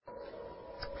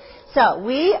So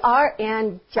we are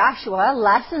in Joshua,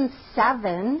 lesson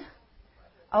 7.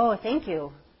 Oh, thank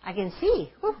you. I can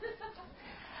see. Woo.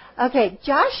 Okay,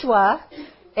 Joshua,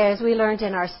 as we learned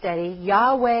in our study,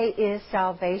 Yahweh is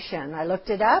salvation. I looked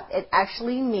it up. It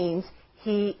actually means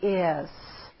He is.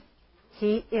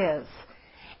 He is.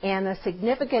 And the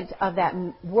significance of that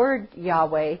word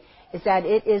Yahweh is that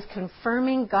it is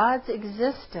confirming God's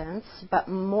existence, but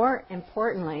more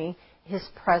importantly, His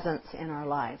presence in our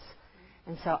lives.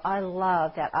 And so I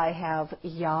love that I have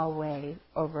Yahweh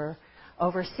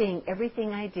overseeing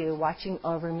everything I do, watching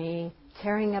over me,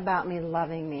 caring about me,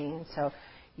 loving me. And so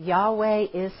Yahweh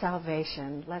is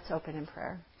salvation. Let's open in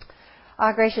prayer.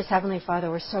 Our gracious Heavenly Father,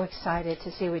 we're so excited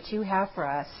to see what you have for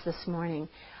us this morning.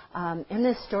 In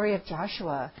this story of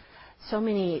Joshua, so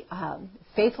many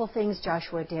faithful things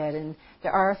Joshua did, and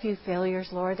there are a few failures,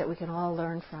 Lord, that we can all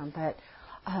learn from. But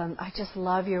I just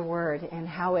love your word and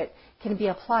how it can be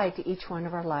applied to each one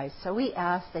of our lives. So we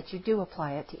ask that you do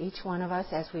apply it to each one of us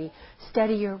as we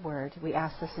study your word. We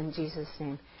ask this in Jesus'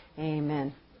 name.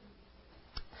 Amen.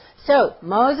 So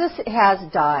Moses has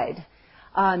died.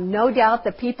 No doubt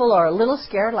the people are a little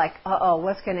scared, like,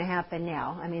 what's going to happen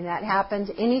now? I mean, that happens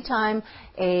anytime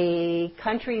a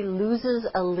country loses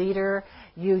a leader,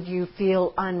 you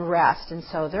feel unrest. And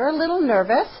so they're a little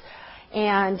nervous,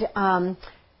 and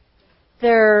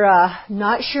they're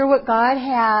not sure what God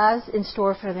has in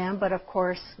store for them, but of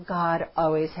course, God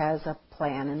always has a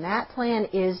plan, and that plan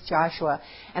is Joshua.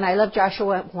 And I love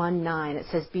Joshua 1:9. It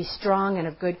says, "Be strong and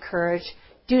of good courage.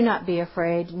 Do not be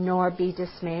afraid, nor be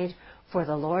dismayed, for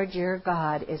the Lord your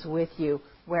God is with you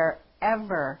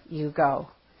wherever you go."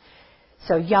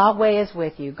 So Yahweh is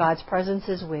with you. God's presence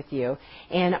is with you.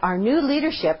 And our new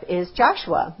leadership is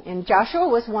Joshua. And Joshua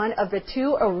was one of the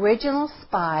 2 original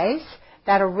spies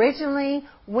that originally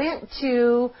went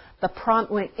into the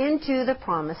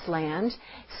promised land,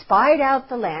 spied out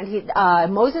the land.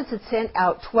 Moses had sent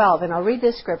out 12, and I'll read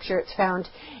this scripture. It's found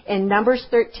in Numbers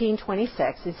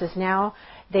 13:26. It says, "Now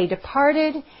they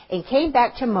departed and came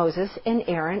back to Moses and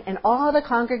Aaron and all the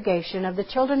congregation of the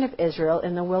children of Israel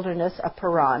in the wilderness of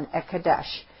Paran at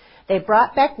Kadesh. They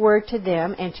brought back word to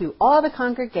them and to all the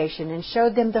congregation and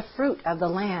showed them the fruit of the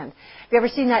land." Have you ever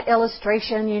seen that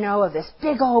illustration, of this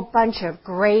big old bunch of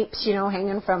grapes,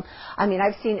 hanging from,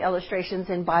 I've seen illustrations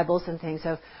in Bibles and things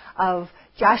of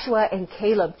Joshua and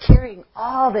Caleb carrying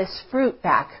all this fruit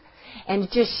back and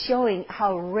just showing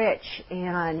how rich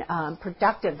and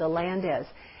productive the land is.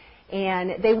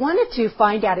 And they wanted to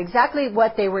find out exactly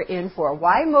what they were in for.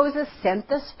 Why Moses sent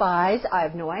the spies, I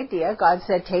have no idea. God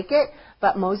said, take it.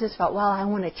 But Moses felt, I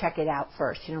want to check it out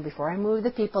first, before I move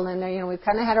the people in there. We've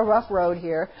kind of had a rough road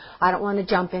here. I don't want to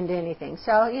jump into anything.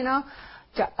 So,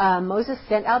 Moses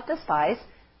sent out the spies.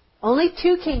 Only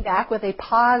 2 came back with a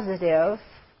positive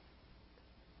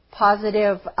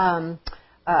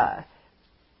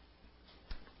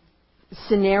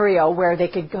scenario where they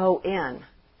could go in.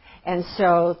 And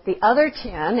so the other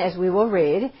 10, as we will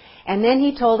read, and then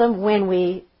he told them, when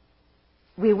we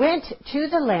went to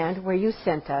the land where you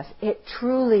sent us, it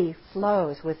truly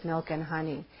flows with milk and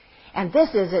honey, and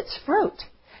this is its fruit.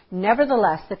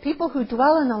 Nevertheless, the people who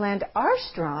dwell in the land are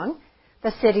strong.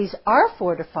 The cities are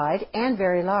fortified and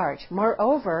very large.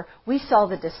 Moreover, we saw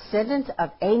the descendants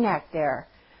of Anak there.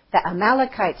 The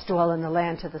Amalekites dwell in the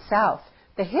land to the south.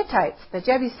 The Hittites, the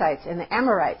Jebusites, and the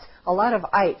Amorites, a lot of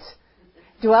ites,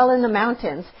 dwell in the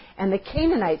mountains, and the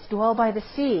Canaanites dwell by the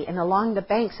sea and along the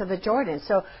banks of the Jordan.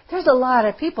 So there's a lot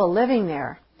of people living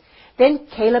there. Then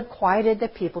Caleb quieted the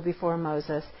people before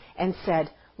Moses and said,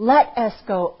 "Let us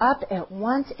go up at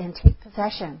once and take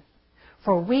possession,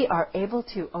 for we are able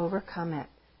to overcome it."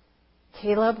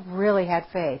 Caleb really had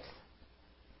faith.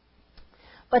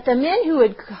 But the men who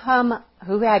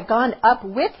had gone up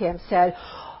with him said,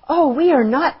 "Oh, we are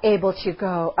not able to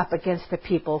go up against the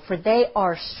people, for they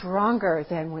are stronger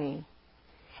than we."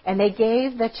 And they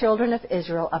gave the children of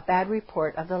Israel a bad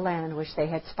report of the land which they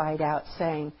had spied out,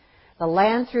 saying, "The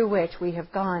land through which we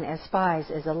have gone as spies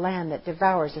is a land that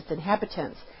devours its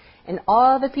inhabitants, and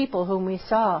all the people whom we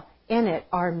saw in it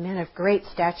are men of great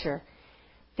stature.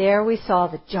 There we saw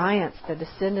the giants, the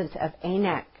descendants of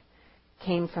Anak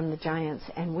came from the giants,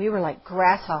 and we were like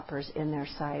grasshoppers in their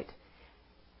sight.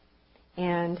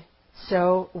 And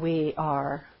so we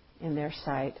are in their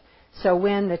sight." So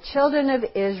when the children of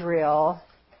Israel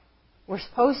were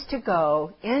supposed to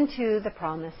go into the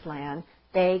promised land,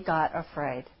 they got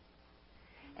afraid.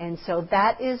 And so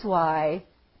that is why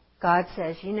God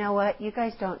says, you know what, you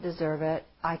guys don't deserve it.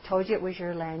 I told you it was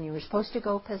your land. You were supposed to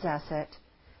go possess it.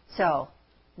 So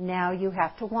now you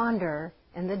have to wander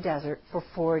in the desert for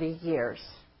 40 years.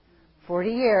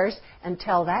 40 years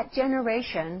until that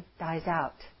generation dies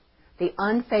out. The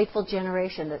unfaithful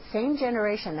generation, that same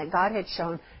generation that God had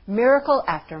shown miracle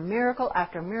after miracle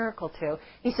after miracle to.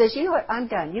 He says, you know what, I'm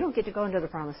done. You don't get to go into the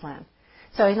promised land.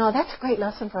 So, that's a great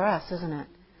lesson for us, isn't it?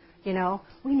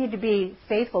 We need to be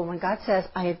faithful when God says,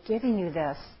 I have given you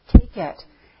this. Take it.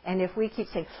 And if we keep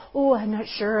saying, oh, I'm not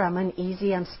sure, I'm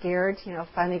uneasy, I'm scared,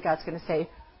 finally God's going to say,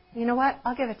 you know what,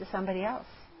 I'll give it to somebody else.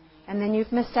 And then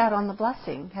you've missed out on the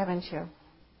blessing, haven't you?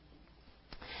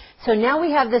 So now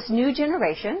we have this new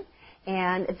generation,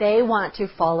 and they want to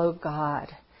follow God.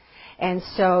 And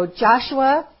so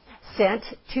Joshua sent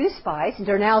 2 spies.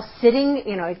 They're now sitting,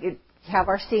 if you have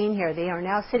our scene here, they are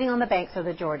now sitting on the banks of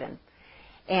the Jordan.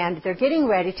 And they're getting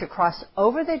ready to cross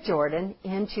over the Jordan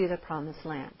into the promised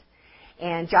land.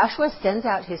 And Joshua sends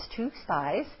out his 2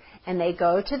 spies, and they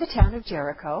go to the town of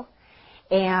Jericho.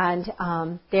 And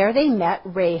there they met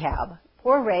Rahab.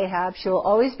 Poor Rahab. She will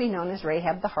always be known as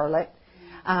Rahab the harlot.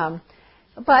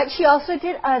 But she also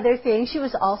did other things. She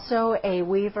was also a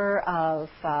weaver of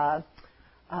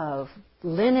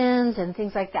linens and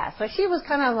things like that. So she was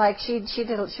kind of like she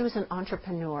was an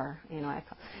entrepreneur,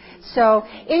 So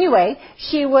anyway,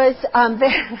 she was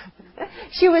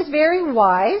she was very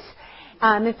wise.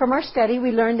 And from our study,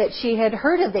 we learned that she had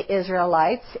heard of the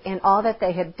Israelites and all that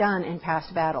they had done in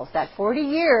past battles. That 40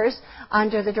 years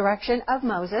under the direction of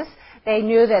Moses, they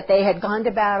knew that they had gone to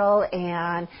battle,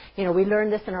 and, we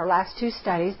learned this in our last 2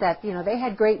 studies, that, they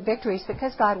had great victories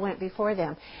because God went before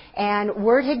them. And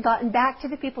word had gotten back to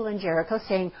the people in Jericho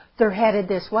saying they're headed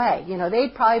this way.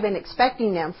 They'd probably been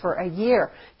expecting them for a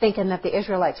year, thinking that the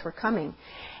Israelites were coming.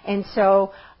 And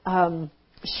so,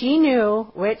 she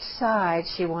knew which side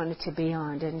she wanted to be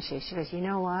on, didn't she? She goes, you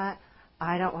know what?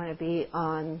 I don't want to be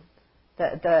on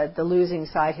the losing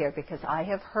side here because I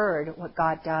have heard what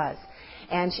God does.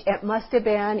 And it must have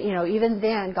been, even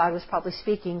then God was probably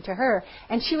speaking to her.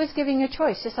 And she was giving a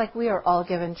choice, just like we are all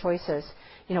given choices.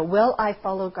 Will I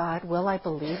follow God? Will I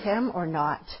believe Him or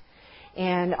not?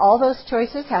 And all those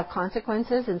choices have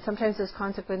consequences, and sometimes those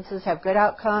consequences have good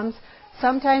outcomes.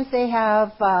 Sometimes they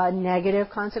have negative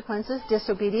consequences.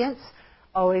 Disobedience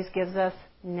always gives us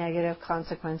negative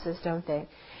consequences, don't they?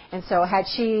 And so had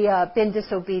she been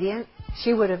disobedient,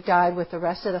 she would have died with the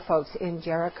rest of the folks in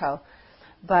Jericho.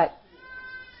 But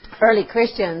early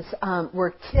Christians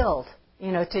were killed,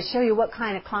 to show you what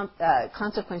kind of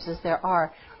consequences there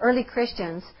are. Early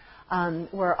Christians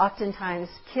were oftentimes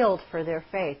killed for their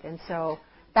faith. And so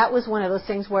that was one of those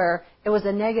things where it was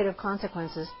a negative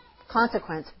consequence,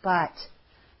 but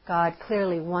God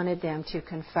clearly wanted them to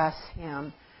confess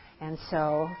Him. And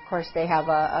so, of course, they have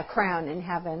a crown in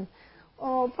heaven.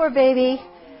 Oh, poor baby.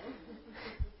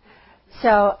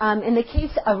 So, in the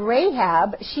case of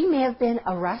Rahab, she may have been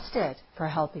arrested for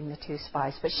helping the 2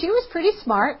 spies, but she was pretty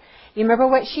smart. You remember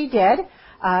what she did?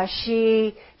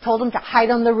 She told them to hide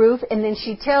on the roof, and then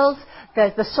she tells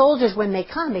the soldiers when they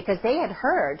come, because they had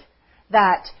heard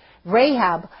that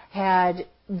Rahab had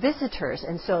visitors,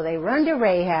 and so they run to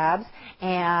Rahab's,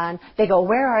 and they go,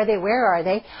 where are they, where are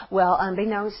they? Well,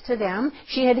 unbeknownst to them,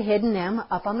 she had hidden them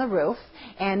up on the roof,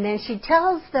 and then she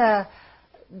tells the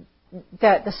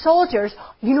soldiers,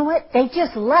 you know what, they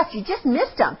just left, you just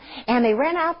missed them, and they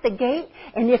ran out the gate,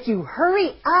 and if you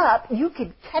hurry up, you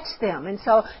could catch them. And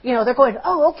so, they're going,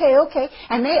 oh, okay,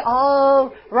 and they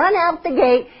all run out the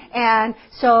gate, and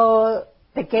so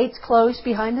the gate's closed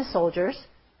behind the soldiers.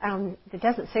 It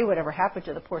doesn't say whatever happened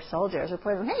to the poor soldiers. They're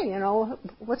pointing, hey,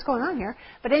 what's going on here?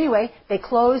 But anyway, they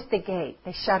closed the gate.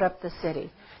 They shut up the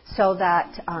city so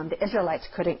that the Israelites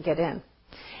couldn't get in.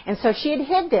 And so she had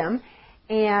hid them,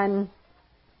 and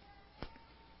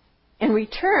in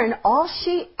return, all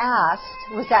she asked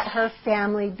was that her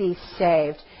family be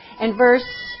saved. In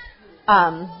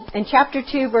chapter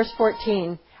 2, verse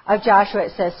 14 of Joshua,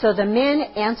 it says, so the men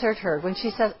answered her when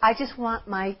she says, I just want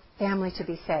my family to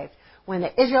be saved. When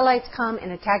the Israelites come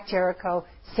and attack Jericho,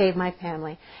 save my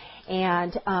family.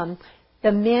 And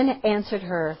the men answered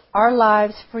her, our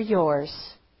lives for yours,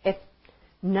 if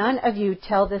none of you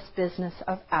tell this business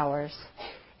of ours.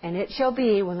 And it shall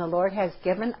be, when the Lord has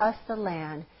given us the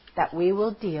land, that we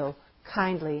will deal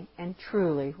kindly and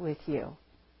truly with you.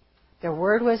 Their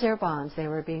word was their bonds. They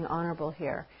were being honorable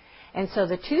here. And so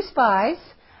the 2 spies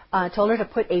told her to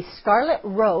put a scarlet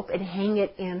rope and hang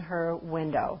it in her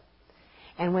window.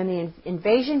 And when the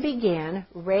invasion began,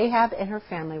 Rahab and her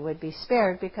family would be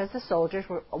spared because the soldiers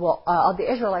the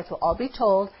Israelites will all be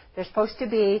told they're supposed to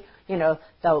be,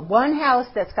 the one house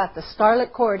that's got the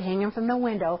scarlet cord hanging from the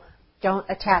window, don't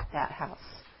attack that house.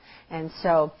 And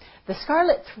so the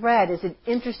scarlet thread is an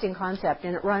interesting concept,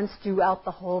 and it runs throughout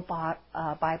the whole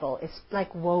Bible. It's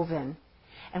like woven.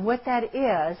 And what that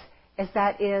is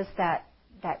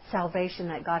that salvation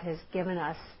that God has given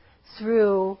us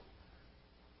through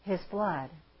His blood.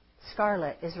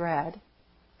 Scarlet is red.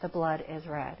 The blood is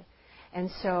red. And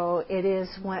so it is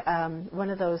one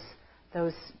of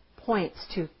those points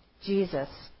to Jesus.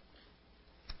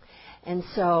 And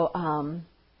so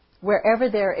wherever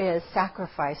there is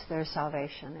sacrifice, there's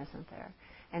salvation, isn't there?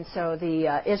 And so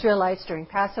the Israelites during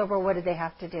Passover, what did they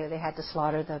have to do? They had to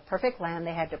slaughter the perfect lamb.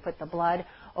 They had to put the blood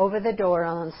over the door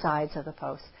on the sides of the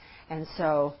posts. And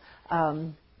so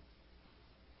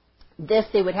this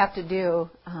they would have to do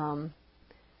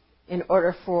in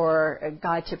order for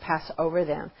God to pass over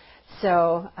them.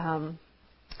 So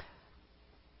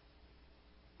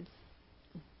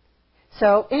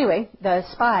anyway, the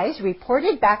spies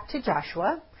reported back to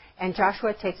Joshua, and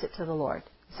Joshua takes it to the Lord.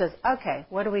 He says, okay,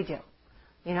 what do we do?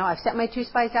 I've sent my 2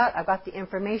 spies out. I've got the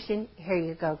information. Here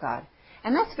you go, God.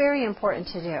 And that's very important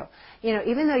to do.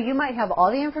 Even though you might have all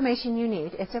the information you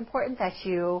need, it's important that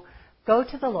you go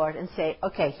to the Lord and say,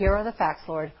 okay, here are the facts,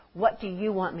 Lord. What do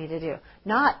you want me to do?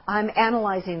 Not, I'm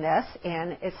analyzing this,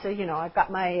 and it's, I've got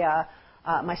my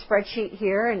my spreadsheet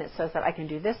here, and it says that I can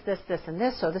do this, this, this, and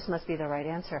this, so this must be the right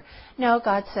answer. No,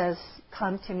 God says,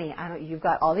 come to me. You've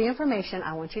got all the information.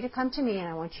 I want you to come to me, and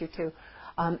I want you to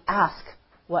ask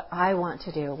what I want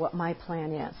to do, what my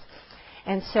plan is.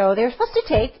 And so they're supposed to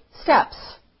take steps.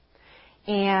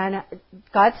 And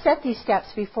God set these steps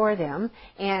before them,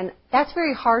 and that's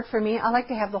very hard for me. I like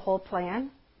to have the whole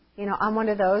plan. I'm one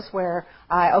of those where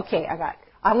I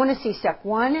want to see step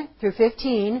 1 through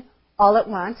 15 all at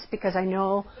once because I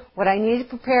know what I need to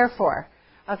prepare for.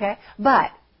 Okay?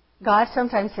 But God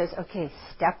sometimes says, okay,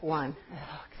 step 1.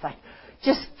 It's like,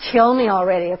 just kill me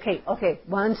already. Okay,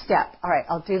 1 step. All right,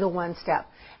 I'll do the 1 step.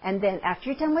 And then after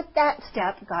you're done with that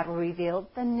step, God will reveal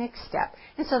the next step.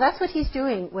 And so that's what He's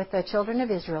doing with the children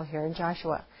of Israel here in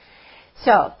Joshua.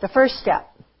 So the first step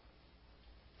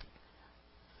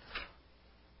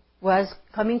was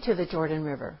coming to the Jordan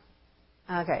River.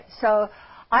 Okay, so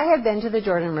I have been to the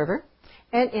Jordan River,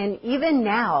 and even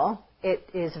now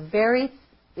it's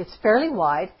fairly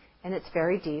wide, and it's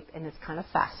very deep, and it's kind of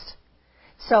fast.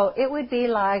 So it would be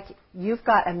like you've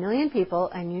got 1 million people,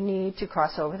 and you need to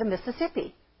cross over the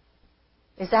Mississippi.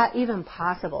 Is that even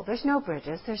possible? There's no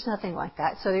bridges. There's nothing like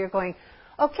that. So you're going,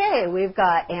 okay, we've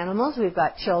got animals, we've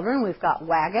got children, we've got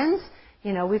wagons,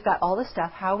 we've got all this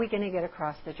stuff. How are we going to get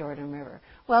across the Jordan River?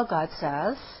 Well, God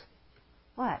says,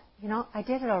 what? I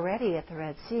did it already at the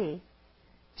Red Sea.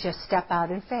 Just step out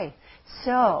in faith.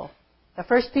 So the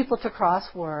first people to cross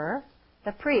were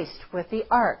the priest with the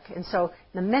ark. And so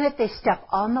the minute they step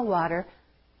on the water,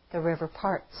 the river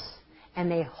parts.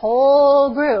 And the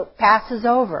whole group passes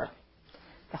over.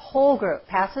 The whole group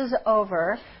passes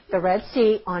over the Red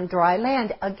Sea on dry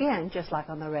land, again, just like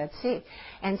on the Red Sea.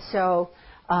 And so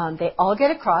they all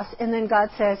get across, and then God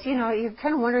says, you're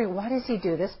kind of wondering, why does He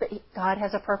do this? But God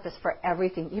has a purpose for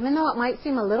everything. Even though it might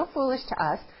seem a little foolish to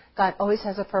us, God always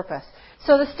has a purpose.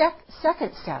 So the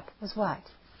second step was what?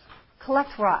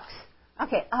 Collect rocks.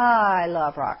 Okay, I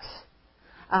love rocks.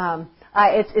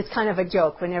 It's kind of a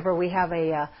joke whenever we have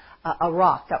a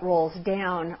rock that rolls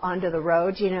down onto the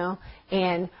road,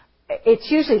 and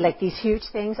it's usually like these huge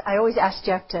things. I always ask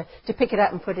Jeff to pick it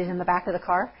up and put it in the back of the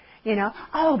car,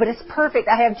 Oh, but it's perfect.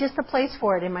 I have just a place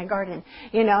for it in my garden,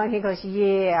 and he goes,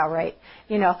 yeah, right.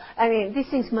 These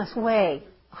things must weigh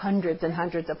hundreds and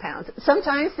hundreds of pounds.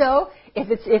 Sometimes, though,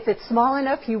 if it's small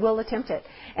enough, he will attempt it.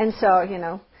 And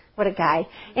so, what a guy.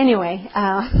 Anyway,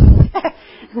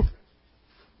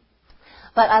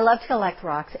 but I love to collect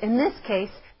rocks. In this case,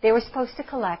 they were supposed to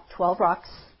collect 12 rocks,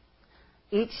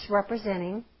 each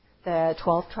representing the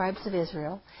 12 tribes of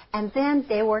Israel. And then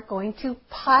they were going to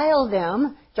pile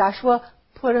them. Joshua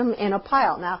put them in a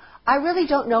pile. Now, I really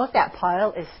don't know if that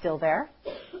pile is still there.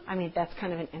 That's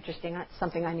kind of an interesting,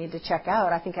 something I need to check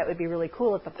out. I think that would be really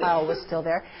cool if the pile was still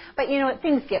there. But,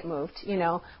 things get moved,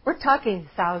 We're talking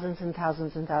thousands and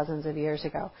thousands and thousands of years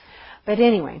ago. But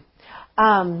anyway,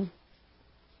 and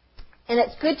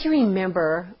it's good to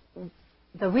remember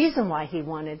the reason why He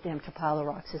wanted them to pile the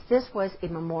rocks is this was a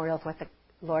memorial of what the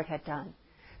Lord had done.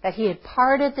 That He had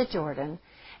parted the Jordan,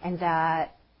 and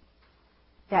that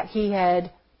He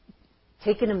had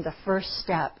taken them the first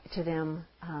step to them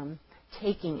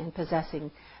taking and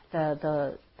possessing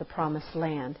the promised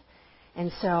land.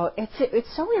 And so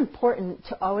it's so important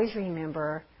to always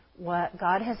remember what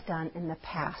God has done in the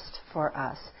past for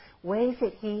us. Ways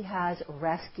that He has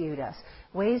rescued us.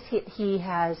 Ways that He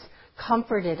has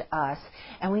comforted us.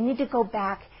 And we need to go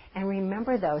back and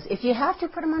remember those. If you have to,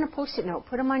 put them on a Post-it note.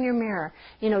 Put them on your mirror.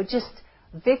 Just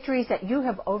victories that you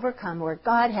have overcome where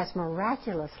God has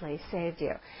miraculously saved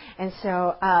you. And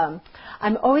so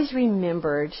I'm always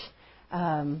remembered,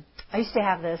 I used to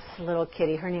have this little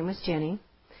kitty. Her name was Jenny.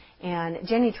 And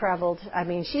Jenny traveled,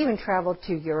 she even traveled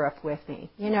to Europe with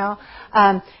me,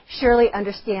 Shirley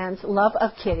understands love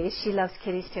of kitties. She loves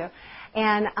kitties too.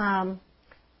 And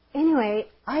anyway,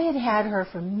 I had her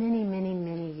for many, many,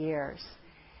 many years.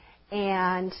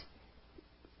 And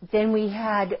then we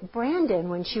had Brandon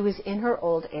when she was in her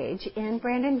old age. And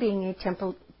Brandon, being a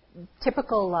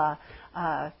typical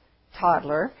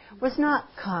toddler, was not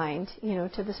kind,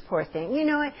 to this poor thing.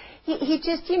 He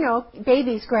just,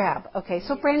 babies grab. Okay,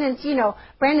 so Brandon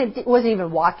wasn't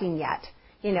even walking yet,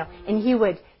 and he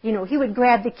would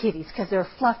grab the kitties because they're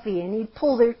fluffy, and he'd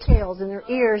pull their tails and their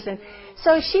ears, and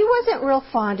so she wasn't real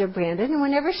fond of Brandon. And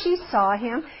whenever she saw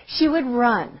him, she would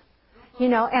run.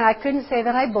 And I couldn't say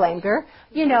that I blamed her,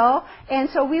 and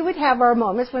so we would have our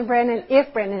moments when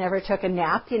if Brandon ever took a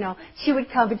nap, she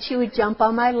would come and she would jump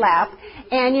on my lap,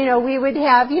 and, we would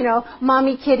have,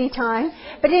 mommy kitty time.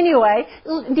 But anyway,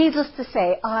 needless to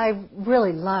say, I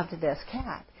really loved this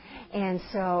cat. And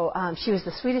so she was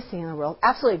the sweetest thing in the world,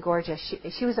 absolutely gorgeous.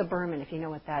 She was a Burman, if you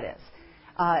know what that is.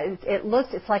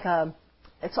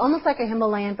 It's almost like a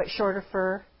Himalayan, but shorter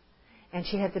fur, and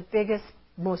she had the biggest,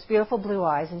 most beautiful blue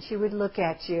eyes, and she would look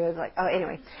at you like, oh,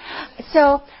 anyway.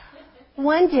 So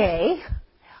one day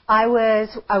I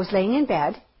was laying in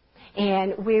bed,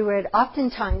 and we would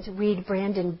oftentimes read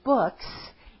Brandon books,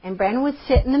 and Brandon would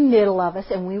sit in the middle of us,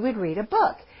 and we would read a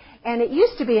book. And it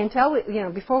used to be until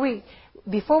before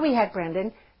we had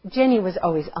Brandon, Jenny was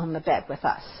always on the bed with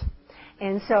us.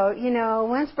 And so,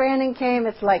 once Brandon came,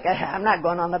 it's like, I'm not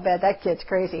going on the bed. That kid's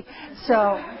crazy.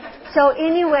 So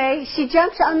anyway, she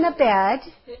jumped on the bed,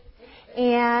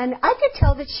 and I could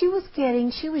tell that she was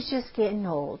just getting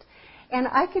old. And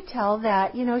I could tell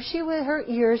that, her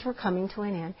years were coming to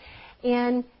an end.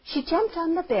 And she jumped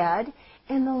on the bed,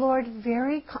 and the Lord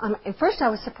very calm. At first I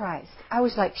was surprised. I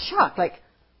was like shocked, like,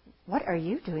 what are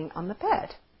you doing on the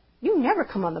bed? You never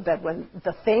come on the bed when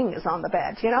the thing is on the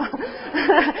bed,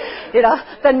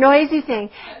 the noisy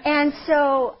thing. And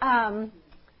so and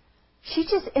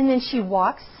then she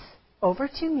walks over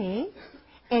to me,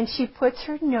 and she puts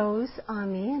her nose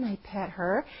on me, and I pet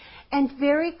her, and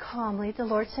very calmly the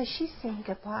Lord says, she's saying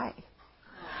goodbye.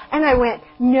 And I went,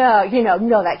 no,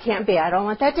 that can't be. I don't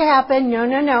want that to happen.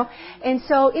 No. And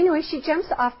so anyway, she jumps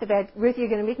off the bed. Ruth, you're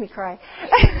going to make me cry.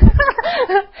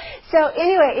 So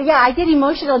anyway, yeah, I get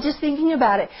emotional just thinking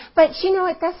about it. But you know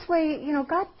what? That's the way,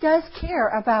 God does care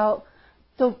about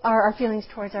our feelings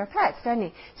towards our pets, doesn't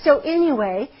he? So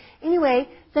anyway,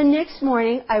 the next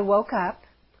morning I woke up,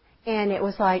 and it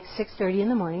was like 6:30 in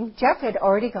the morning. Jeff had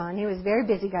already gone. He was a very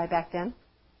busy guy back then.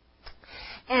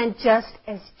 And just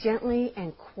as gently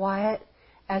and quiet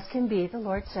as can be, the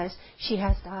Lord says, she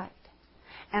has died.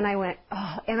 And I went,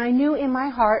 oh, and I knew in my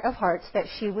heart of hearts that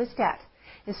she was dead.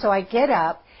 And so I get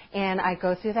up, and I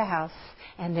go through the house,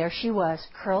 and there she was,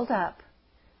 curled up,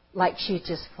 like she'd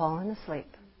just fallen asleep.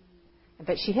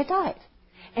 But she had died.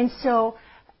 And so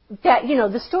that,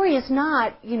 the story is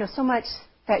not, so much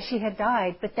that she had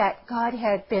died, but that God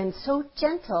had been so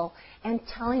gentle and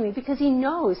telling me, because He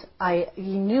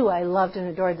knew I loved and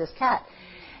adored this cat.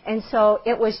 And so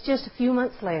it was just a few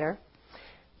months later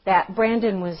that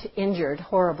Brandon was injured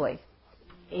horribly.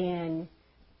 And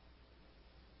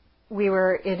we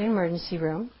were in an emergency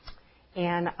room,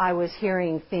 and I was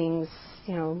hearing things,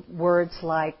 words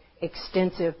like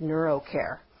extensive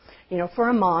neurocare. For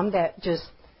a mom, that just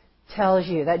tells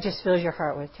you, that just fills your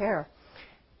heart with terror.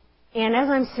 And as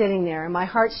I'm sitting there, and my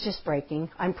heart's just breaking,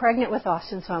 I'm pregnant with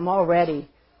Austin, so I'm already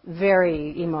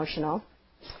very emotional.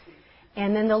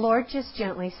 And then the Lord just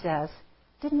gently says,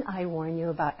 didn't I warn you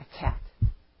about a cat?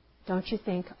 Don't you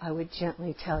think I would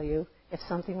gently tell you if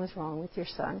something was wrong with your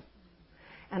son?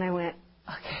 And I went,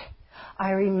 okay, I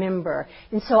remember.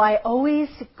 And so I always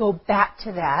go back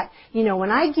to that.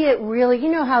 When I get really,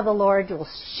 how the Lord will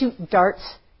shoot darts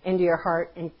into your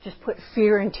heart and just put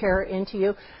fear and terror into you.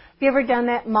 Have you ever done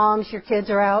that? Moms, your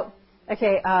kids are out.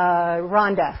 Okay,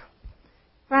 Rhonda,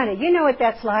 you know what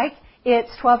that's like. It's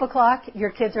 12 o'clock,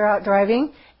 your kids are out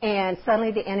driving, and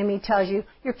suddenly the enemy tells you,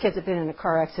 your kids have been in a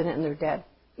car accident and they're dead.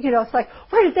 It's like,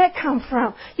 where did that come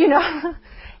from?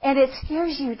 And it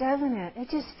scares you, doesn't it? It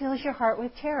just fills your heart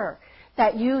with terror.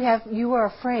 That you are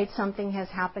afraid something has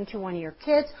happened to one of your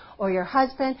kids or your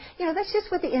husband. That's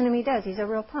just what the enemy does. He's a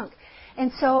real punk.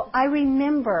 And so I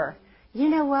remember, you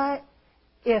know what?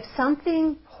 If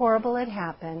something horrible had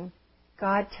happened,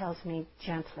 God tells me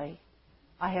gently,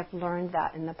 I have learned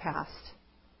that in the past.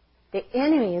 The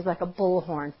enemy is like a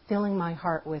bullhorn, filling my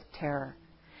heart with terror.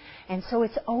 And so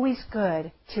it's always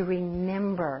good to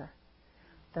remember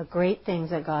the great things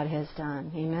that God has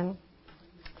done. Amen?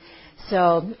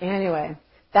 So, anyway,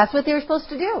 that's what they were supposed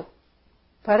to do.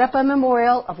 Put up a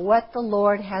memorial of what the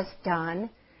Lord has done.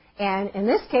 And in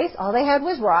this case, all they had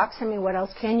was rocks. I mean, what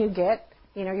else can you get?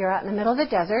 You know, you're out in the middle of the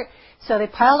desert. So they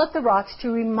piled up the rocks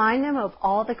to remind them of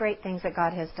all the great things that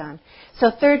God has done.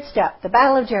 So third step, the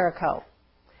Battle of Jericho.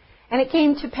 And it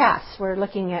came to pass, we're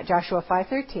looking at Joshua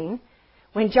 5:13,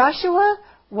 when Joshua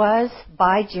was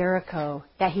by Jericho,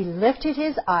 that he lifted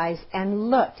his eyes and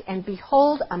looked, and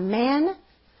behold, a man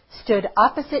stood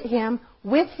opposite him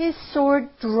with his sword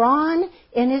drawn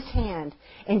in his hand.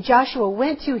 And Joshua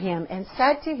went to him and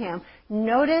said to him,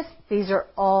 notice these are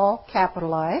all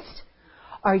capitalized,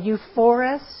 are you for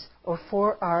us or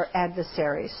for our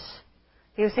adversaries?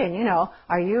 He was saying,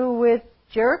 are you with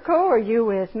Jericho or are you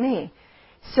with me?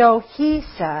 So he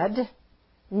said,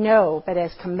 no, but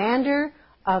as commander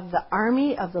of the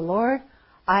army of the Lord,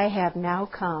 I have now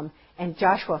come. And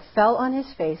Joshua fell on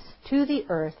his face to the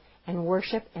earth and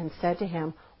worshipped and said to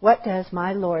him, what does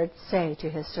my Lord say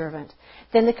to his servant?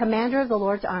 Then the commander of the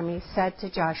Lord's army said to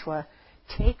Joshua,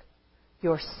 take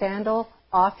your sandal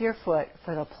off your foot,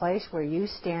 for the place where you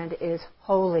stand is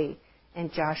holy.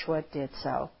 And Joshua did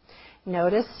so.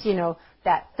 Notice,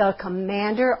 that the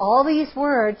commander, all these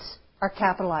words are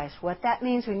capitalized. What that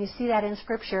means when you see that in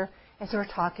Scripture is we're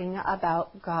talking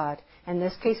about God. In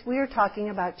this case, we are talking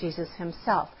about Jesus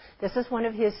himself. This is one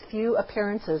of his few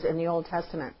appearances in the Old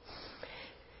Testament.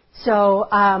 So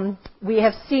we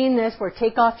have seen this where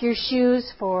take off your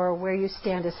shoes, for where you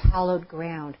stand is hallowed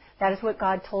ground. That is what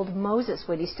God told Moses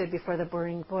when he stood before the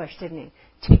burning bush, didn't he?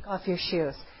 Take off your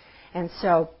shoes. And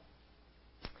so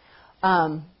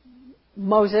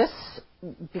Moses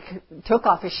took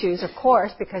off his shoes, of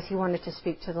course, because he wanted to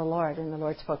speak to the Lord, and the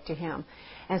Lord spoke to him.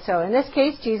 And so in this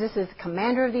case, Jesus is the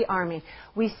commander of the army.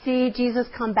 We see Jesus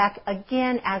come back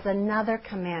again as another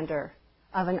commander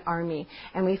of an army.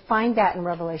 And we find that in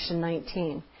Revelation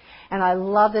 19. And I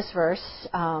love this verse.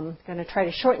 I'm going to try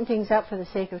to shorten things up for the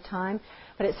sake of time.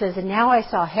 But it says, and now I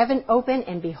saw heaven open,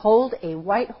 and behold, a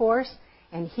white horse,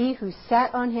 and he who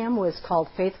sat on him was called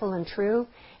Faithful and True,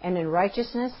 and in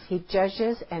righteousness he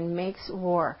judges and makes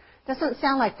war. Doesn't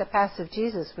sound like the passive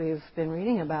Jesus we've been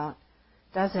reading about,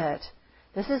 does it?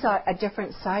 This is a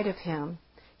different side of him.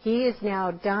 He is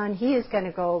now done. He is going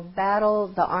to go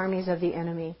battle the armies of the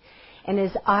enemy. And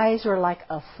his eyes were like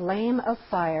a flame of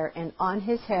fire, and on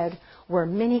his head were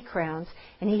many crowns,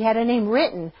 and he had a name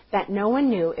written that no one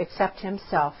knew except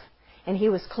himself. And he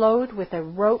was clothed with a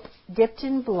rope dipped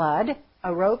in blood.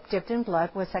 A rope dipped in blood,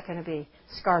 what's that going to be?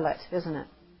 Scarlet, isn't it?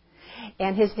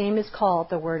 And his name is called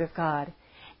the Word of God.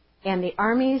 And the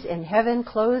armies in heaven,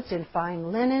 clothed in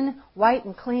fine linen, white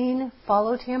and clean,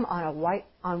 followed him on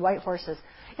white horses.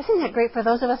 Isn't that great for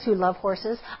those of us who love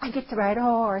horses? I get to ride a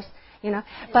horse.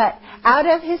 But out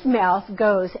of his mouth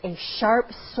goes a sharp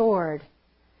sword,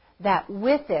 that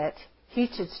with it he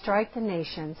should strike the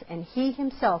nations, and he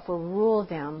himself will rule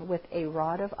them with a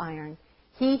rod of iron.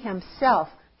 He himself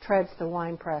treads the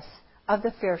winepress of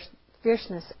the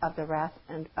fierceness of the wrath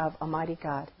and of Almighty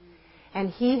God. And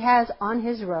he has on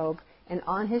his robe and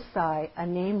on his thigh a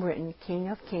name written, King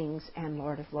of Kings and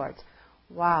Lord of Lords.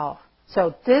 Wow.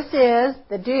 So this is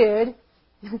the dude.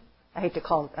 I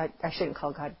shouldn't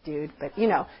call God dude, but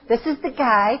this is the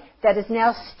guy that is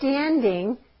now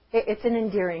standing. It's an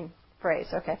endearing phrase,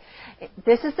 okay?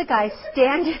 This is the guy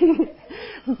standing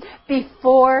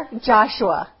before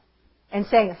Joshua and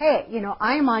saying, hey,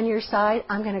 I am on your side.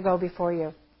 I'm going to go before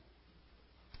you.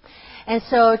 And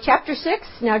so chapter 6,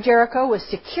 now Jericho was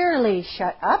securely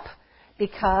shut up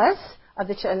because of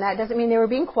and that doesn't mean they were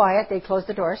being quiet. They closed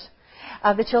the doors.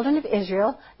 Of the children of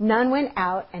Israel, none went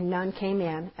out and none came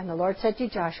in. And the Lord said to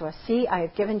Joshua, see, I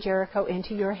have given Jericho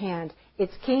into your hand,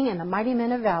 its king and the mighty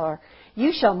men of valor.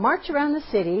 You shall march around the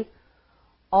city,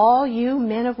 all you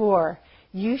men of war.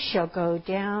 You shall go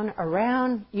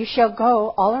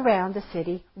all around the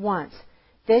city once.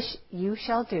 This you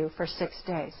shall do for 6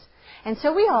 days. And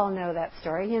so we all know that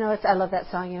story. I love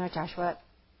that song, Joshua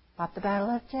fought the battle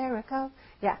of Jericho.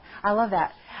 Yeah, I love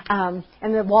that. And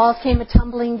the walls came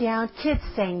a-tumbling down. Kids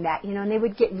sang that, and they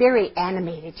would get very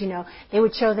animated, They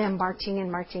would show them marching,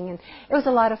 and it was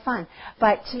a lot of fun.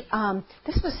 But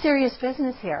this was serious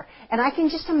business here. And I can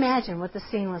just imagine what the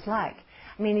scene was like.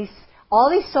 I mean, all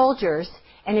these soldiers,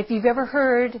 and if you've ever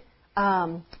heard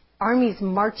armies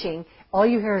marching, all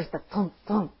you hear is the clump,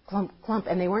 clump, clump, clump.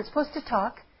 And they weren't supposed to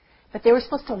talk, but they were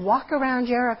supposed to walk around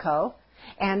Jericho.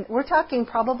 And we're talking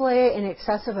probably in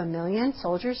excess of 1 million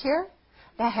soldiers here.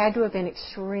 That had to have been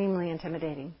extremely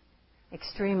intimidating.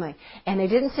 Extremely. And they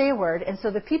didn't say a word. And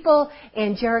so the people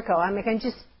in Jericho, I can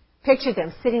just picture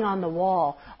them sitting on the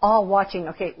wall, all watching.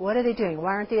 Okay, what are they doing?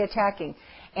 Why aren't they attacking?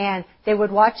 And they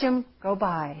would watch them go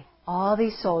by, all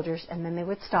these soldiers, and then they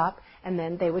would stop, and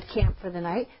then they would camp for the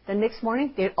night. The next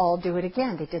morning, they'd all do it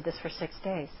again. They did this for 6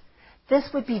 days. This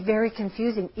would be very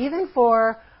confusing, even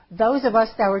for those of us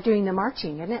that were doing the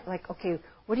marching, isn't it? Like, okay,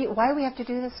 why do we have to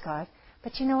do this, God?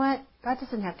 But you know what? God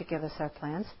doesn't have to give us our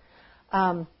plans.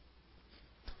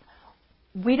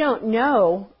 We don't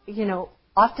know,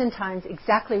 oftentimes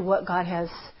exactly what God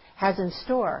has in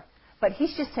store. But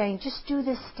He's just saying, just do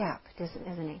this step,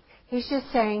 isn't He? He's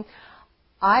just saying,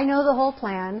 I know the whole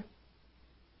plan.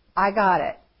 I got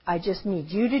it. I just need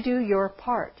you to do your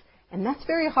part. And that's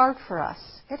very hard for us.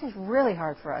 It is really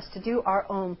hard for us to do our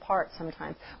own part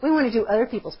sometimes. We want to do other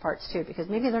people's parts too, because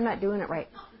maybe they're not doing it right.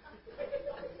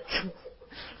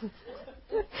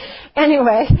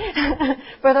 Anyway,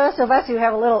 for those of us who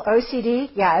have a little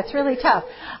OCD, yeah, it's really tough.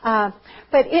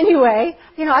 But anyway,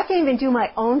 I can't even do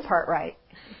my own part right.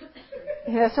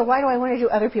 So why do I want to do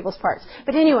other people's parts?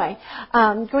 But anyway,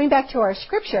 going back to our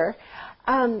scripture,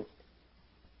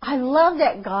 I love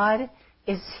that God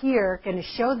is here going to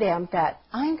show them that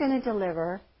I'm going to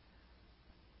deliver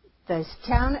the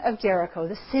town of Jericho,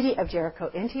 the city of Jericho,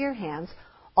 into your hands.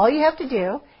 All you have to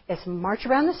do is march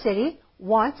around the city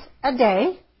once a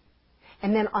day.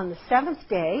 And then on the 7th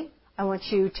day, I want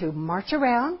you to march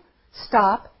around,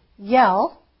 stop,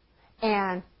 yell,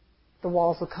 and the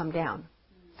walls will come down.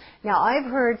 Now, I've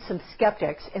heard some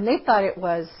skeptics, and they thought it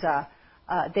was,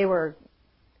 they were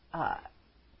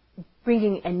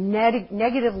bringing a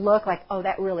negative look, like, oh,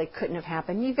 that really couldn't have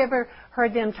happened. You've ever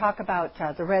heard them talk about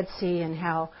the Red Sea and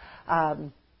how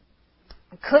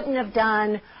couldn't have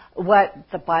done what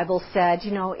the Bible said.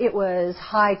 It was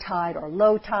high tide or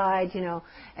low tide,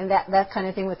 and that kind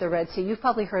of thing with the Red Sea. You've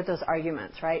probably heard those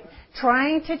arguments, right?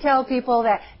 Trying to tell people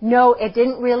that, no, it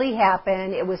didn't really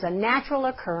happen. It was a natural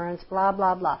occurrence, blah,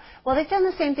 blah, blah. Well, they've done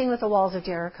the same thing with the walls of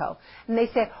Jericho. And they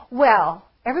say, well,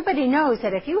 everybody knows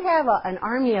that if you have an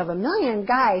army of 1 million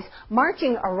guys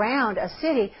marching around a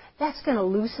city, that's going to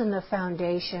loosen the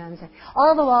foundations. And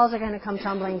all the walls are going to come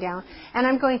tumbling down. And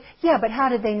I'm going, yeah, but how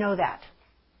did they know that?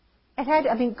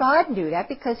 God knew that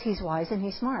because He's wise and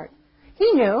He's smart.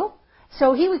 He knew.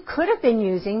 So He could have been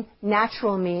using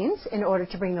natural means in order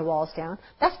to bring the walls down.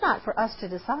 That's not for us to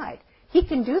decide. He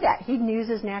can do that. He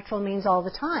uses natural means all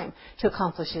the time to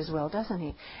accomplish His will, doesn't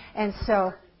He? And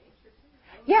so,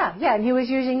 yeah, and He was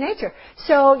using nature.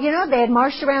 So, they had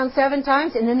marched around 7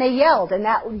 times and then they yelled. And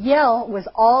that yell was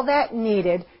all that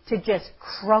needed to just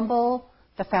crumble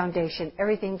the foundation.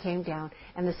 Everything came down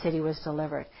and the city was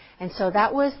delivered. And so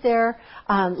that was their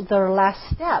last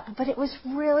step. But it was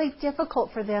really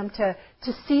difficult for them to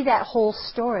see that whole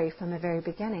story from the very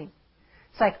beginning.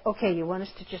 It's like, okay, you want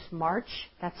us to just march?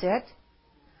 That's it?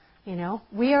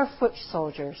 We are foot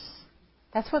soldiers.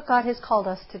 That's what God has called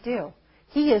us to do.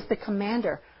 He is the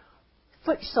commander.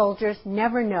 Foot soldiers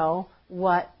never know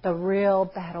what the real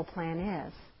battle plan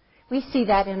is. We see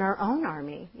that in our own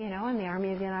army, in the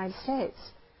Army of the United States.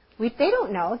 They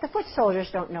don't know. The foot soldiers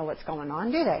don't know what's going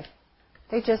on, do they?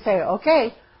 They just say,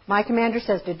 okay, my commander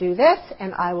says to do this,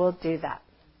 and I will do that.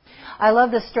 I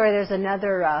love this story. There's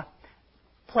another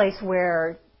place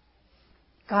where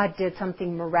God did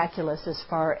something miraculous as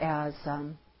far as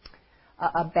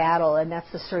a battle, and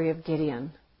that's the story of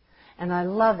Gideon. And I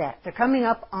love that. They're coming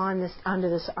up onto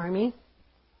this army,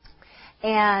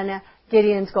 and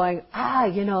Gideon's going,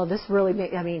 this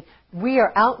really we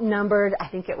are outnumbered. I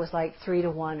think it was like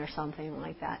 3-1 or something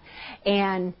like that.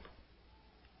 And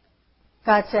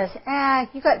God says,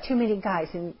 you got too many guys.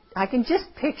 And I can just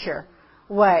picture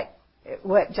what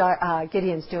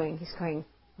Gideon's doing. He's going,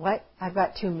 what? I've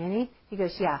got too many? He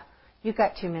goes, yeah, you've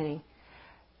got too many.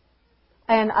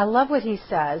 And I love what he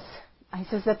says. He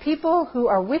says, the people who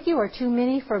are with you are too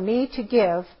many for me to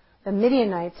give the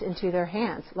Midianites into their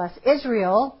hands, lest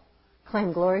Israel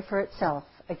claim glory for itself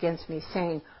against me,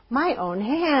 saying, my own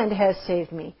hand has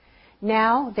saved me.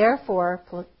 Now, therefore,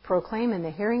 proclaim in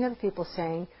the hearing of the people,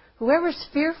 saying, whoever's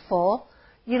fearful,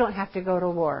 you don't have to go to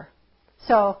war.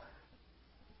 So,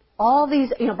 all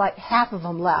these, about half of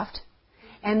them left.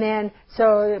 And then,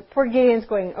 so poor Gideon's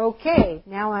going, okay,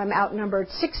 now I'm outnumbered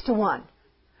 6-1.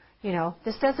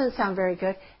 This doesn't sound very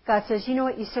good. God says, you know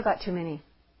what, you still got too many.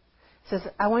 He says,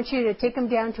 I want you to take them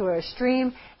down to a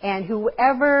stream, and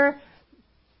whoever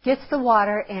gets the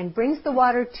water and brings the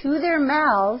water to their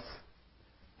mouths,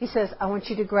 he says, I want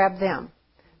you to grab them.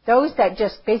 Those that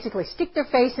just basically stick their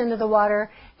face into the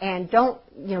water and don't,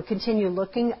 continue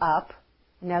looking up.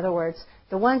 In other words,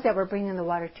 the ones that were bringing the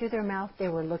water to their mouth, they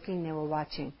were looking, they were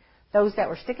watching. those that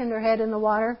were sticking their head in the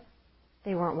water,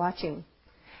 they weren't watching.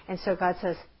 And so God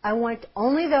says, I want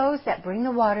only those that bring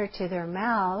the water to their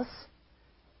mouths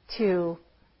to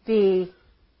be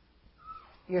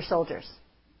your soldiers.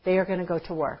 They are going to go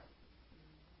to war.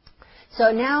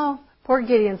 So now poor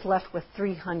Gideon's left with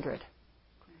 300.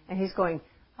 And he's going,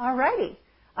 all righty,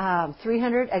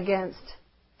 300 against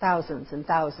thousands and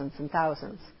thousands and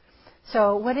thousands.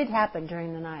 So what had happened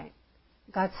during the night?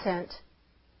 God sent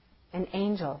an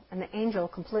angel, and the angel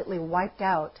completely wiped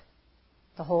out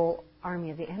the whole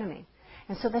army of the enemy.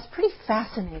 And so that's pretty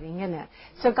fascinating, isn't it?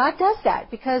 So God does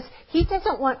that because He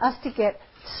doesn't want us to get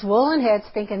swollen heads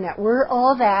thinking that we're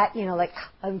all that, like,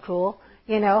 I'm cool,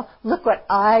 look what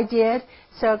I did.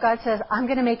 So God says, I'm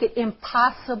going to make it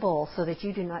impossible so that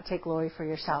you do not take glory for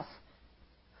yourself.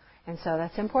 And so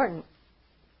that's important.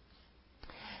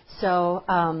 So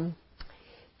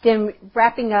then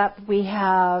wrapping up, we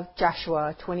have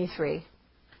Joshua 23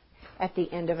 at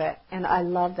the end of it. And I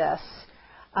love this.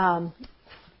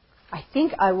 I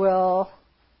think I will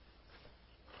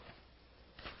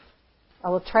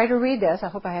try to read this. I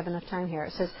hope I have enough time here.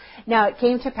 It says, now it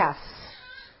came to pass,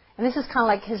 and this is kind of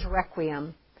like his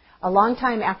requiem, a long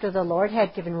time after the Lord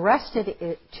had given rest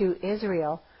to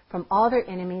Israel from all their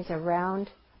enemies around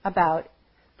about,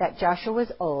 that Joshua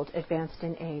was old, advanced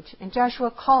in age. And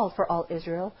Joshua called for all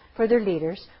Israel, for their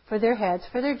leaders, for their heads,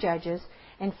 for their judges,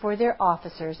 and for their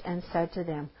officers, and said to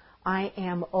them, I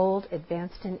am old,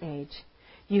 advanced in age.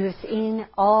 You have seen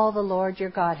all the Lord your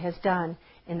God has done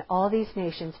in all these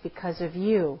nations because of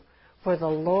you. For the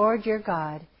Lord your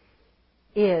God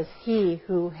is He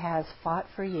who has fought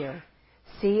for you.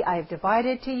 See, I have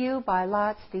divided to you by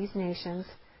lots these nations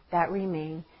that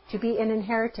remain to be an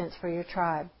inheritance for your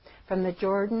tribe, from the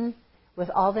Jordan with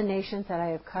all the nations that I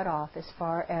have cut off as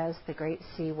far as the great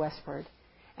sea westward.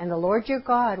 And the Lord your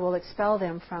God will expel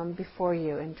them from before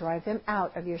you and drive them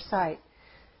out of your sight.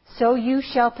 So you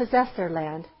shall possess their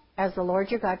land, as the Lord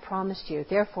your God promised you.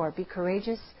 Therefore, be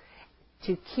courageous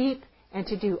to keep and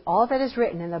to do all that is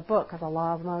written in the book of the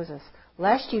law of Moses,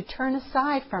 lest you turn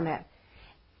aside from it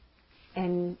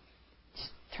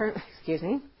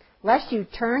lest you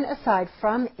turn aside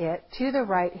from it to the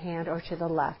right hand or to the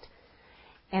left,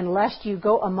 and lest you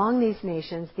go among these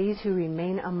nations, these who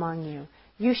remain among you.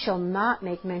 You shall not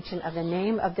make mention of the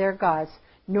name of their gods,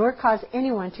 nor cause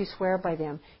anyone to swear by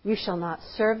them. You shall not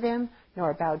serve them,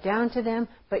 nor bow down to them,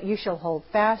 but you shall hold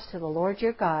fast to the Lord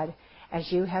your God,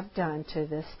 as you have done to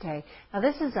this day. Now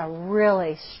this is a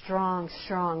really strong,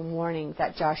 strong warning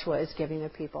that Joshua is giving the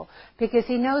people, because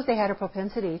he knows they had a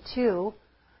propensity to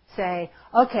say,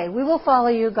 okay, we will follow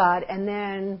you, God, and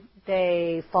then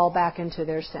they fall back into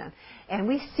their sin. And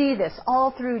we see this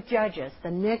all through Judges,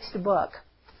 the next book,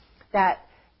 that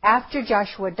after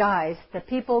Joshua dies, the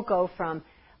people go from,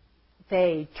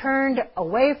 they turned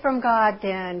away from God,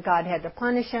 then God had to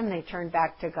punish them, they turned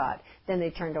back to God. Then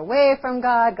they turned away from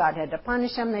God, God had to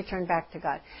punish them, they turned back to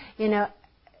God.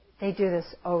 They do this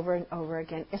over and over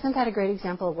again. Isn't that a great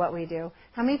example of what we do?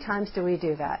 How many times do we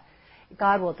do that?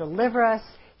 God will deliver us.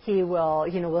 He will,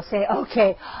 will say,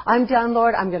 okay, I'm done,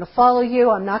 Lord. I'm going to follow you.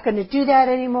 I'm not going to do that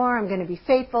anymore. I'm going to be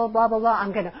faithful, blah, blah, blah.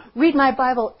 I'm going to read my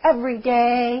Bible every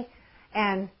day.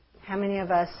 And how many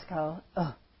of us go,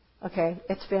 oh, okay,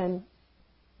 it's been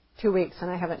 2 weeks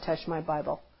and I haven't touched my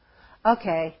Bible.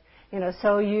 Okay,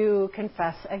 so you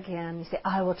confess again. You say,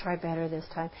 I will try better this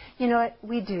time. You know what?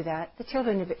 We do that. The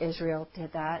children of Israel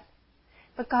did that.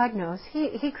 But God knows.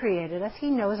 He created us.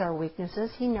 He knows our weaknesses.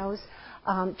 He knows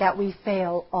that we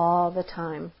fail all the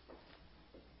time.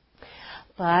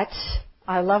 But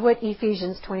I love what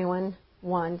Ephesians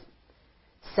 21:1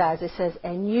 says. It says,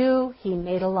 and you He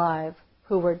made alive,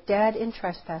 who were dead in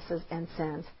trespasses and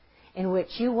sins, in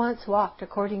which you once walked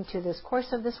according to this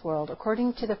course of this world,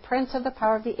 according to the prince of the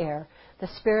power of the air, the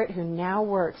spirit who now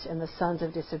works in the sons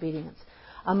of disobedience,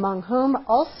 among whom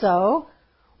also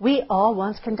we all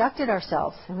once conducted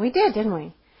ourselves. And we did, didn't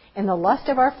we? In the lust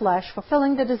of our flesh,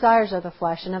 fulfilling the desires of the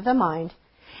flesh and of the mind,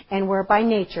 and were by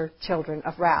nature children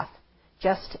of wrath,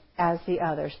 just as the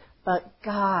others. But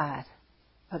God,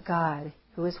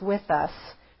 who is with us,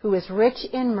 who is rich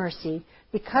in mercy,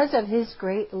 because of His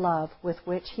great love with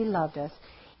which He loved us,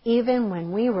 even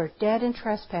when we were dead in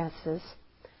trespasses,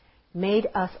 made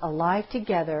us alive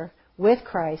together with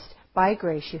Christ. By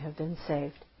grace you have been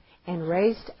saved, and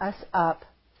raised us up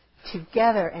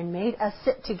together and made us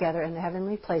sit together in the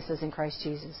heavenly places in Christ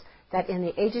Jesus, that in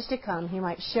the ages to come He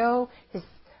might show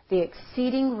the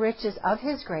exceeding riches of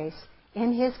His grace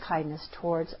in His kindness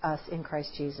towards us in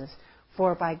Christ Jesus.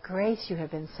 For by grace you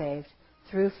have been saved,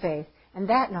 through faith, and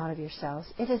that not of yourselves.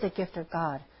 It is a gift of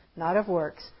God, not of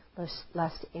works,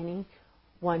 lest any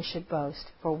one should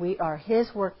boast. For we are His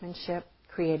workmanship,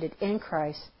 created in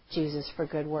Christ Jesus for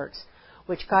good works,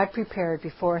 which God prepared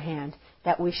beforehand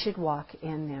that we should walk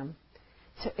in them.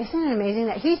 So isn't it amazing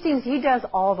that He does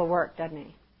all the work, doesn't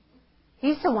He?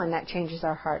 He's the one that changes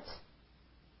our hearts.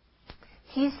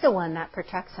 He's the one that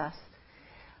protects us.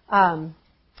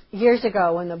 Years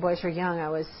ago, when the boys were young, I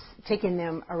was taking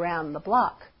them around the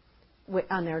block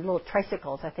on their little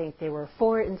tricycles. I think they were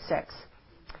 4 and 6.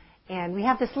 And we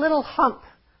have this little hump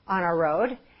on our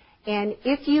road. And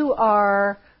if you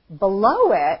are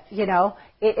below it,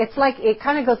 it's like, it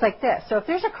kind of goes like this. So if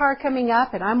there's a car coming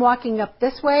up and I'm walking up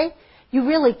this way, you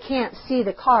really can't see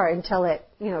the car until it,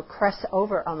 crests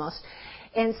over almost.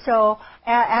 And so,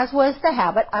 as was the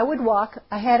habit, I would walk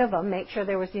ahead of them, make sure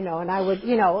there was, and I would,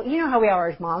 how we are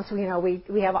as moms,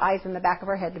 we have eyes in the back of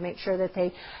our head to make sure that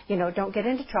they, don't get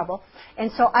into trouble.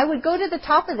 And so I would go to the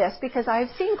top of this because I've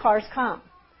seen cars come.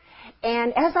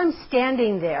 And as I'm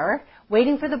standing there,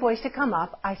 waiting for the boys to come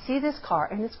up, I see this car,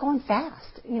 and it's going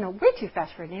fast, way too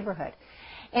fast for a neighborhood.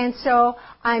 And so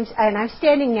I'm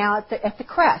standing now at the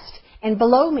crest. And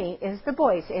below me is the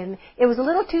boys. And it was a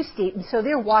little too steep, and so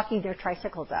they're walking their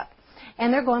tricycles up.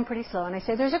 And they're going pretty slow. And I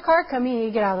say, there's a car coming, and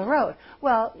you get out of the road.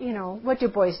 Well, what do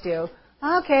boys do?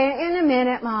 Okay, in a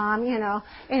minute, Mom,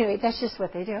 Anyway, that's just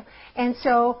what they do. And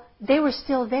so they were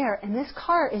still there, and this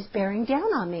car is bearing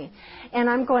down on me. And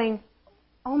I'm going,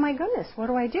 oh, my goodness, what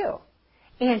do I do?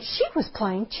 And she was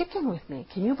playing chicken with me.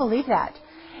 Can you believe that?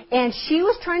 And she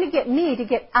was trying to get me to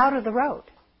get out of the road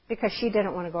because she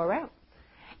didn't want to go around.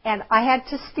 And I had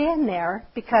to stand there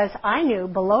because I knew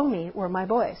below me were my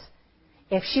boys.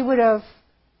 If she would have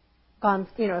gone,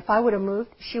 if I would have moved,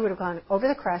 she would have gone over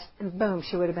the crest, and boom,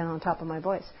 she would have been on top of my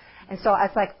boys. And so I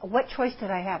was like, what choice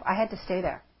did I have? I had to stay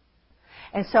there.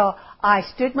 And so I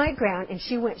stood my ground, and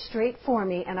she went straight for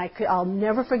me, and I'll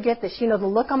never forget this. The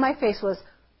look on my face was,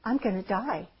 I'm going to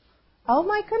die. Oh,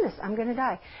 my goodness, I'm going to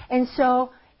die. And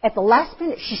so at the last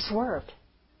minute, she swerved.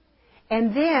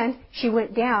 And then she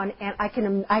went down, and I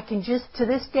can just, to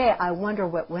this day, I wonder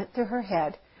what went through her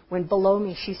head when below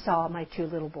me she saw my 2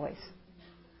 little boys.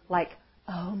 Like,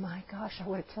 oh my gosh, I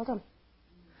would have killed them.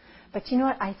 But you know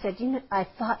what? I said, I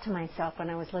thought to myself when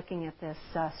I was looking at this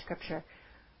scripture,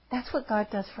 that's what God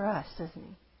does for us, doesn't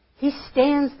He? He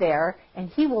stands there, and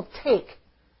He will take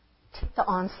the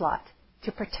onslaught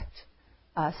to protect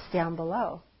us down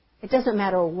below. It doesn't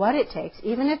matter what it takes.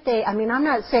 Even if I'm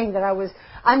not saying that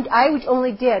I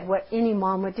only did what any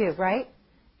mom would do, right?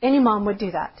 Any mom would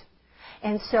do that.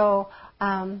 And so,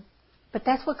 but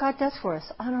that's what God does for us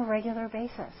on a regular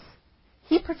basis.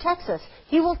 He protects us.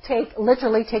 He will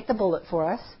literally take the bullet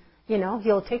for us.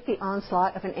 He'll take the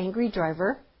onslaught of an angry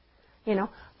driver.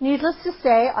 Needless to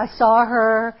say, I saw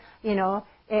her,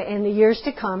 in the years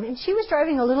to come, and she was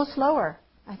driving a little slower.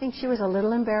 I think she was a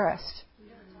little embarrassed.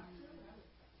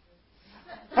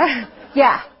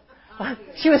 Yeah.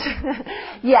 She was,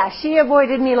 she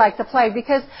avoided me like the plague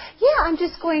because, I'm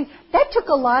just going, that took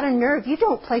a lot of nerve. You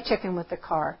don't play chicken with the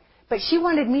car. But she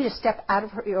wanted me to step out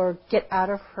of her, or get out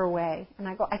of her way. And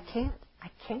I go, I can't.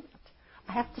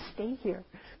 I have to stay here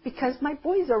because my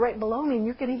boys are right below me and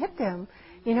you're going to hit them.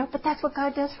 But that's what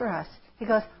God does for us. He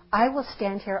goes, I will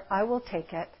stand here. I will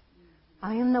take it.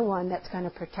 I am the one that's going to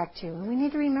protect you. And we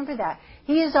need to remember that.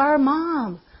 He is our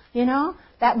mom.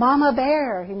 That mama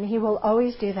bear, and He will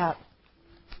always do that.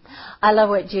 I love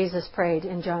what Jesus prayed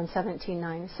in John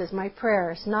 17:9. It says, my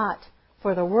prayer is not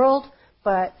for the world,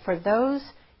 but for those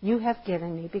you have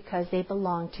given me, because they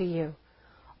belong to you.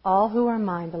 All who are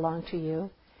mine belong to you,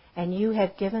 and you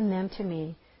have given them to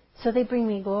me, so they bring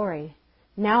me glory.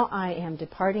 Now I am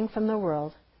departing from the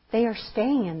world. They are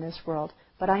staying in this world,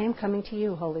 but I am coming to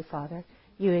you, Holy Father.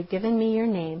 You have given me your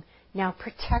name. Now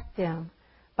protect them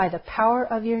by the power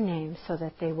of your name, so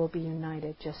that they will be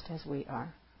united just as we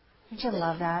are. Don't you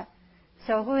love that?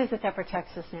 So who is it that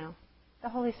protects us now? The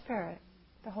Holy Spirit.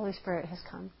 The Holy Spirit has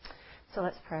come. So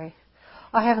let's pray.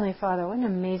 Oh, Heavenly Father, what an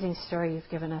amazing story you've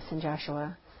given us in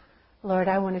Joshua. Lord,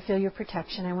 I want to feel your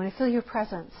protection. I want to feel your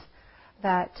presence,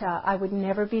 that I would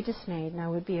never be dismayed and I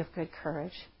would be of good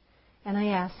courage. And I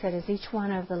ask that as each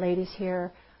one of the ladies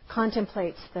here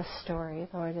contemplates this story,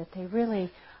 Lord, that they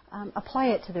really apply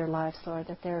it to their lives, Lord,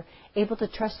 that they're able to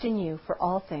trust in you for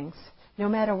all things, no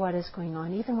matter what is going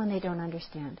on, even when they don't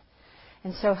understand.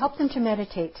 And so help them to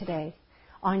meditate today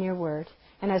on your word.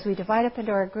 And as we divide up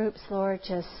into our groups, Lord,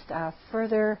 just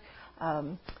further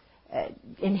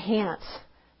enhance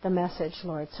the message,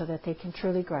 Lord, so that they can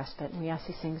truly grasp it. And we ask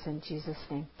these things in Jesus'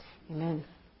 name. Amen.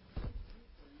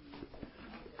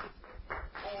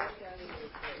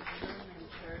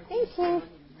 Thank you.